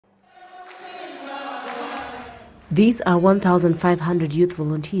These are 1,500 youth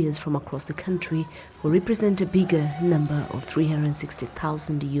volunteers from across the country who represent a bigger number of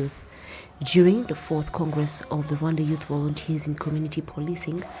 360,000 youth. During the 4th Congress of the Rwanda Youth Volunteers in Community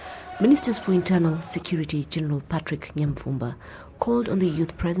Policing, Ministers for Internal Security General Nyamvumba called on the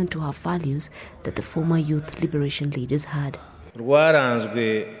youth present to have values that the former youth liberation leaders had.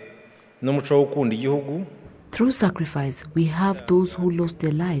 Through sacrifice, we have those who lost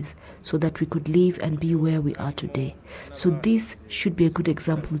their lives so that we could live and be where we are today. So this should be a good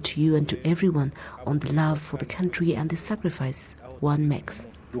example to you and to everyone on the love for the country and the sacrifice one makes.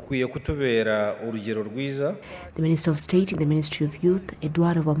 The Minister of State in the Ministry of Youth,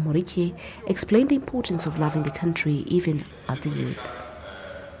 Rwanda, explained the importance of loving the country even as the youth.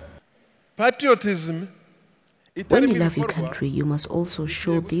 Patriotism. When you love your country, you must also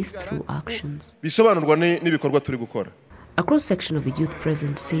show this through actions. A cross-section of the youth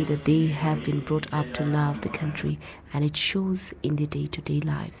present say that they have been brought up to love the country, and it shows in their day-to-day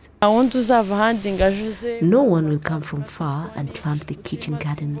lives. No one will come from far and plant the kitchen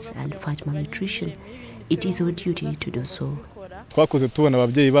gardens and fight malnutrition. It is our duty to do so.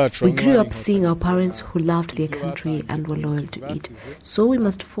 We grew up seeing our parents who loved their country and were loyal to it, so we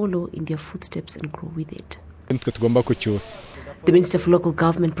must follow in their footsteps and grow with it. The Minister for Local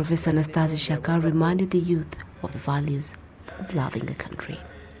Government, Professor Anastasia Shaka, reminded the youth of the values of loving the country.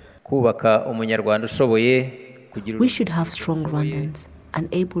 We should have strong Rwandans, an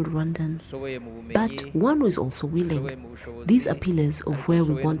able Rwandan, but one who is also willing. These are pillars of where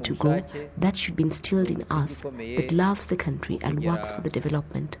we want to go that should be instilled in us, that loves the country and works for the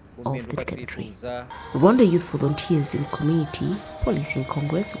development of the country. Rwanda Youth Volunteers in Community Policing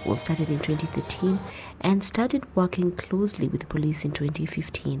Congress was started in 2013 and started working closely with the police in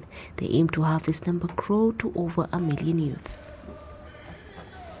 2015. They aim to have this number grow to over 1 million youth.